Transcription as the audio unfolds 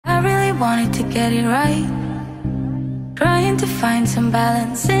wanted to get it right, trying to find some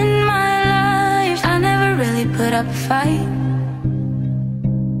balance in my life. I never really put up a fight,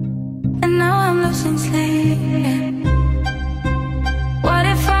 and now I'm losing sleep. What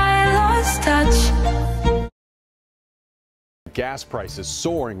if I lost touch? Gas prices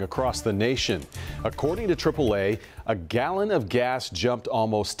soaring across the nation. According to AAA, a gallon of gas jumped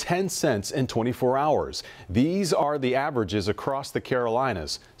almost 10 cents in 24 hours. These are the averages across the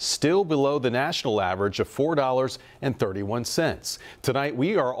Carolinas, still below the national average of $4.31. Tonight,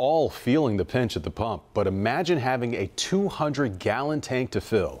 we are all feeling the pinch at the pump, but imagine having a 200-gallon tank to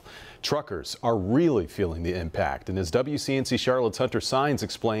fill. Truckers are really feeling the impact, and as WCNC Charlotte's Hunter Sines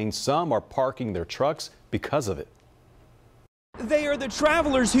explains, some are parking their trucks because of it. They are the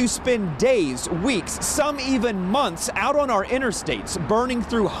travelers who spend days, weeks, some even months out on our interstates, burning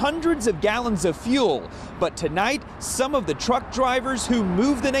through hundreds of gallons of fuel. But tonight, some of the truck drivers who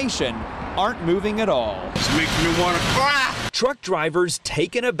move the nation aren't moving at all. It's making me want to cry. Truck drivers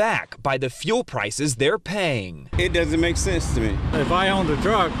taken aback by the fuel prices they're paying. It doesn't make sense to me. If I owned a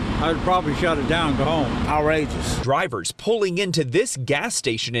truck, I'd probably shut it down and go home. Outrageous. Drivers pulling into this gas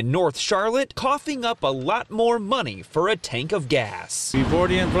station in North Charlotte, coughing up a lot more money for a tank of gas. Before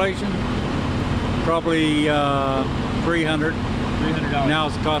the inflation, probably $300. Now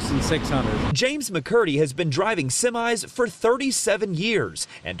it's costing $600. James McCurdy has been driving semis for 37 years,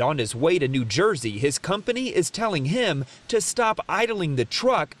 and on his way to New Jersey, his company is telling him to stop idling the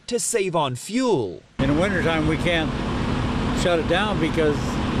truck to save on fuel. In the wintertime, we can't shut it down because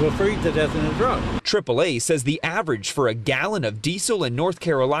we'll freeze to death in the truck. AAA says the average for a gallon of diesel in North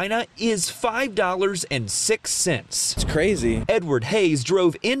Carolina is $5.06. It's crazy. Edward Hayes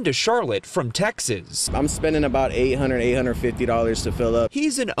drove into Charlotte from Texas. I'm spending about $850 to fill up.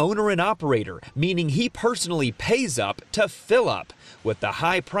 He's an owner and operator, meaning he personally pays up to fill up. With the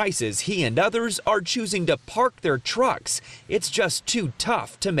high prices, he and others are choosing to park their trucks. It's just too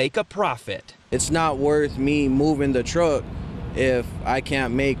tough to make a profit. It's not worth me moving the truck if I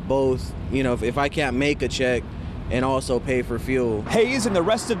can't make both, if I can't make a check and also pay for fuel. Hayes and the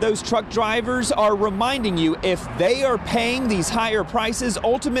rest of those truck drivers are reminding you, if they are paying these higher prices,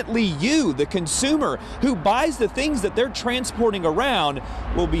 ultimately you, the consumer who buys the things that they're transporting around,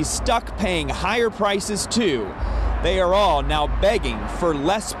 will be stuck paying higher prices too. They are all now begging for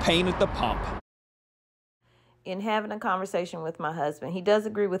less pain at the pump. In having a conversation with my husband, he does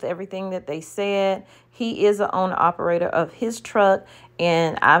agree with everything that they said. He is an owner-operator of his truck,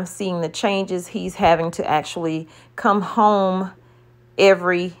 and I'm seeing the changes. He's having to actually come home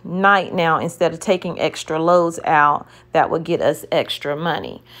every night now instead of taking extra loads out that would get us extra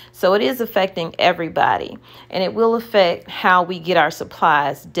money. So it is affecting everybody, and it will affect how we get our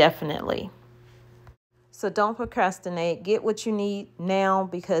supplies, definitely. So don't procrastinate. Get what you need now,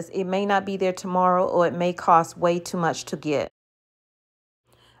 because it may not be there tomorrow, or it may cost way too much to get.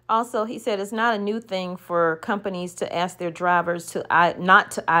 Also, he said it's not a new thing for companies to ask their drivers to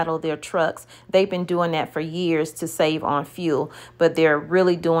not to idle their trucks. They've been doing that for years to save on fuel, but they're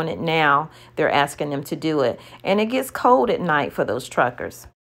really doing it now. They're asking them to do it. And it gets cold at night for those truckers.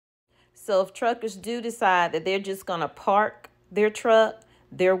 So if truckers do decide that they're just going to park their truck,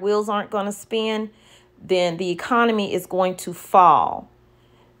 their wheels aren't going to spin, then the economy is going to fall.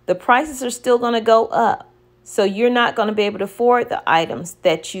 The prices are still going to go up. So you're not going to be able to afford the items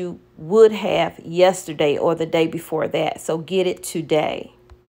that you would have yesterday or the day before that. So get it today.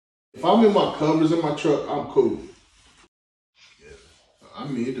 If I'm in my covers in my truck, I'm cool. I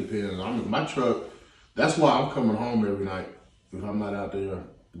mean, it depends. I'm in my truck. That's why I'm coming home every night if I'm not out there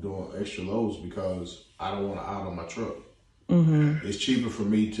doing extra loads, because I don't want to idle my truck. It's cheaper for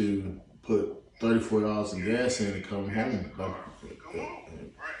me to put $34 in gas in to come home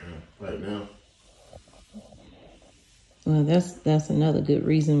right now. Well, that's another good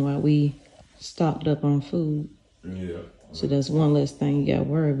reason why we stocked up on food. Yeah. So that's one less thing you got to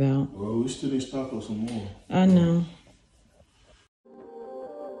worry about. Well, we still need to stock up some more. I know.